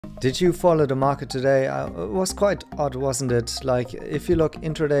Did you follow the market today? It was quite odd, wasn't it? Like, if you look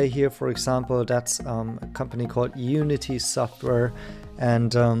intraday here, for example, that's a company called Unity Software,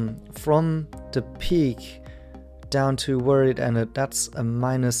 and from the peak down to where it ended, that's a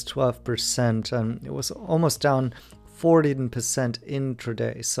minus 12%, and it was almost down 14%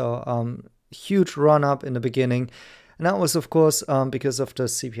 intraday. So huge run up in the beginning. And that was, of course, because of the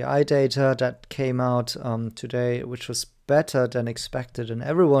CPI data that came out today, which was better than expected. And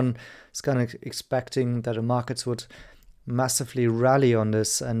everyone is kind of expecting that the markets would massively rally on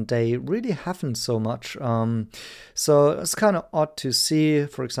this, and they really haven't so much. So it's kind of odd to see.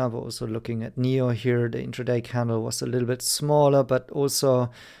 For example, also looking at NIO here, the intraday candle was a little bit smaller, but also,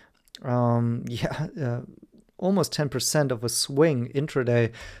 almost 10% of a swing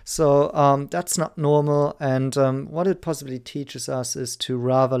intraday. So that's not normal. And what it possibly teaches us is to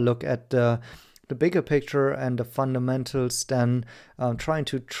rather look at the bigger picture and the fundamentals than trying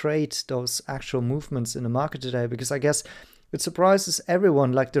to trade those actual movements in the market today. Because I guess it surprises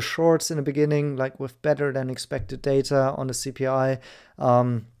everyone, like the shorts in the beginning, like with better than expected data on the CPI,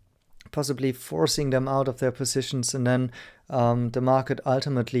 possibly forcing them out of their positions, and then the market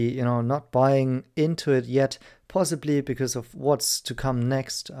ultimately, not buying into it yet, possibly because of what's to come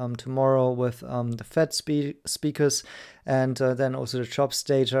next tomorrow with the Fed speakers, and then also the jobs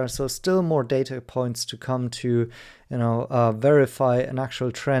data. So still more data points to come to, verify an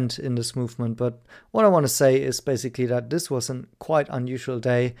actual trend in this movement. But what I want to say is basically that this was a quite unusual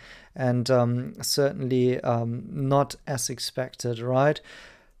day, and certainly not as expected, right?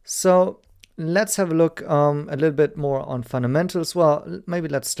 So let's have a look a little bit more on fundamentals. Well, maybe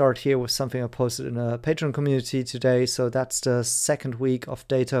let's start here with something I posted in a Patreon community today. So that's the second week of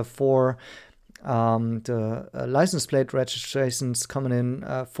data for the license plate registrations coming in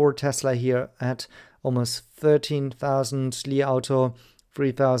for Tesla here at almost 13,000, Li Auto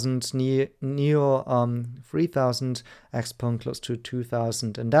 3,000, NIO 3,000, XPeng close to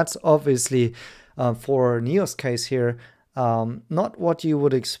 2,000. And that's obviously for NIO's case here, not what you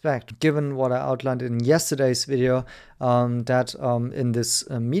would expect, given what I outlined in yesterday's video, that in this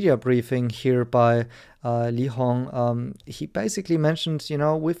media briefing here by Li Hong, he basically mentioned,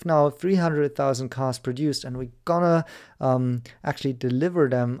 we've now 300,000 cars produced, and we're gonna actually deliver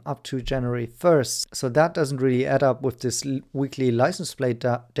them up to January 1st. So that doesn't really add up with this weekly license plate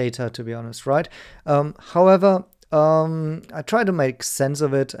data, to be honest, right? However, I try to make sense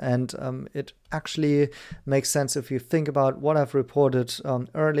of it, and it actually makes sense if you think about what I've reported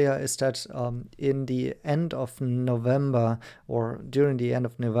earlier, is that in the end of November, or during the end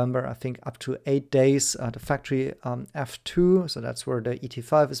of November, I think up to 8 days, the factory F2, so that's where the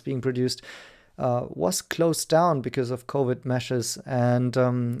ET5 is being produced, was closed down because of COVID measures. And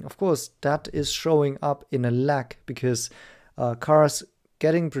of course, that is showing up in a lag, because cars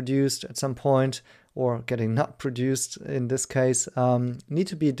getting produced at some point, or getting not produced in this case, need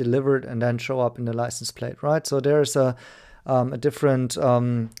to be delivered and then show up in the license plate, right? So there's a different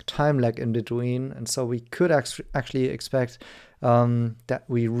time lag in between, and so we could actually expect that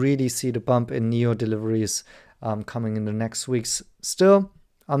we really see the bump in NIO deliveries coming in the next weeks. Still,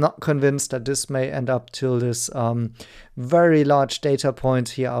 I'm not convinced that this may end up till this very large data point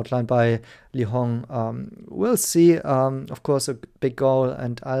here outlined by Li Hong. We'll see. Of course, a big goal,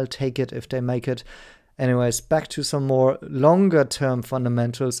 and I'll take it if they make it. Anyways, back to some more longer term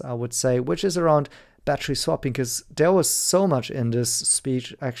fundamentals, I would say, which is around battery swapping, because there was so much in this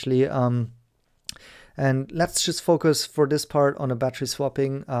speech actually. And let's just focus for this part on the battery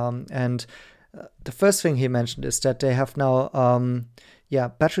swapping. And the first thing he mentioned is that they have now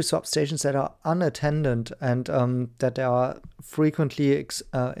battery swap stations that are unattended, and that they are frequently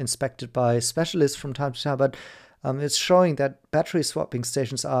inspected by specialists from time to time. But it's showing that battery swapping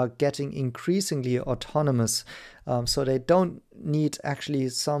stations are getting increasingly autonomous. So they don't need actually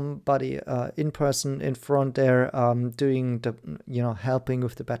somebody in person in front there doing the, helping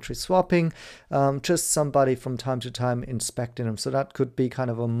with the battery swapping, just somebody from time to time inspecting them. So that could be kind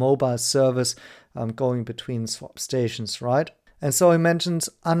of a mobile service going between swap stations, right? And so he mentions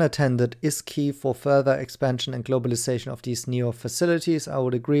unattended is key for further expansion and globalization of these NIO facilities. I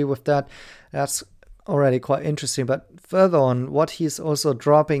would agree with that. That's already quite interesting. But further on, what he's also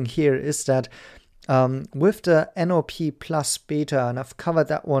dropping here is that with the NOP plus beta, and I've covered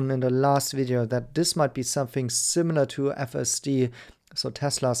that one in the last video, that this might be something similar to FSD, so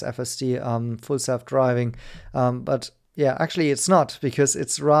Tesla's FSD, full self-driving. But Yeah, actually it's not, because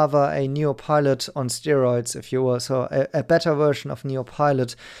it's rather a NIO Pilot on steroids, if you will. So a better version of NIO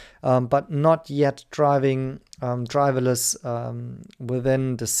Pilot, but not yet driving driverless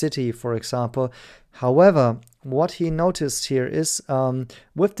within the city, for example. However, what he noticed here is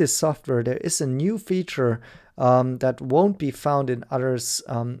with this software, there is a new feature that won't be found in others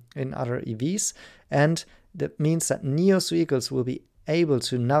in other EVs, and that means that NIO's vehicles will be able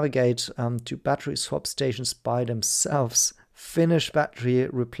to navigate to battery swap stations by themselves, finish battery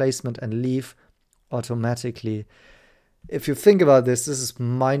replacement, and leave automatically. If you think about this, this is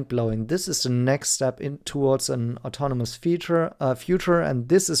mind-blowing. This is the next step towards an autonomous future, and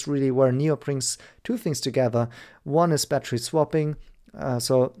this is really where NIO brings two things together. One is battery swapping,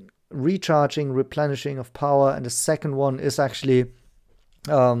 so recharging, replenishing of power, and the second one is actually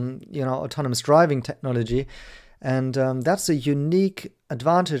autonomous driving technology. And that's a unique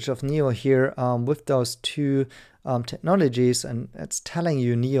advantage of NIO here with those two technologies, and it's telling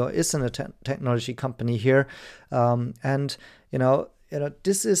you NIO isn't a technology company here, and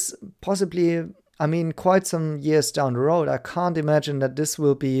this is possibly, I mean, quite some years down the road. I can't imagine that this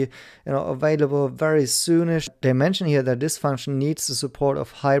will be available very soonish. They mention here that this function needs the support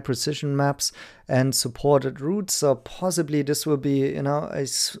of high precision maps and supported routes, so possibly this will be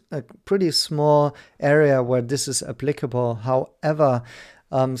a pretty small area where this is applicable. However,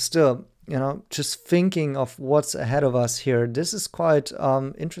 still, just thinking of what's ahead of us here, this is quite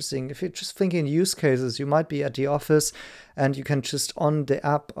interesting. If you're just thinking use cases, you might be at the office and you can just on the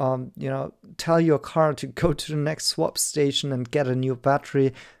app, tell your car to go to the next swap station and get a new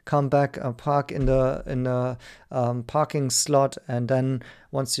battery, come back, park in the parking slot, and then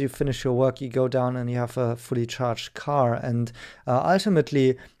once you finish your work, you go down and you have a fully charged car. And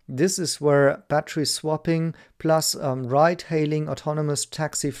ultimately, this is where battery swapping plus ride-hailing, autonomous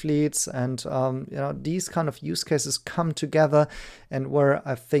taxi fleets, and these kind of use cases come together, and where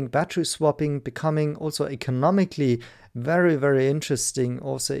I think battery swapping becoming also economically very, very interesting,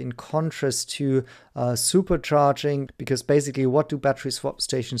 also in contrast to supercharging, because basically what do battery swap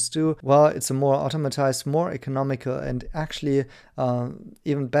stations do? Well, it's a more automatized, more economical, and actually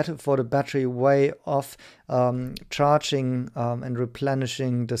even better for the battery way of charging and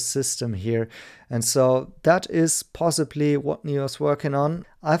replenishing the system here. And so that is possibly what NIO is working on.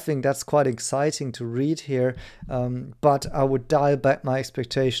 I think that's quite exciting to read here, but I would dial back my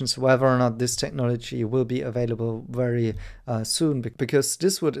expectations whether or not this technology will be available very soon, because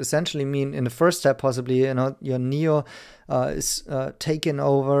this would essentially mean, in the first step, possibly your NIO is taken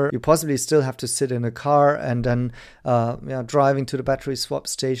over. You possibly still have to sit in a car and then driving to the battery swap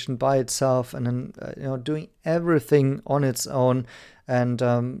station by itself, and then doing everything on its own. And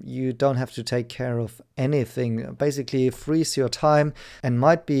you don't have to take care of anything. Basically frees your time and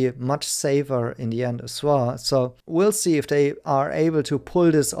might be much safer in the end as well. So we'll see if they are able to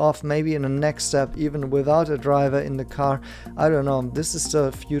pull this off, maybe in the next step, even without a driver in the car. I don't know. This is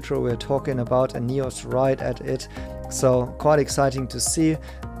the future we're talking about, and NIO's right at it. So quite exciting to see.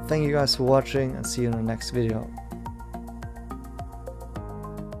 Thank you guys for watching, and see you in the next video.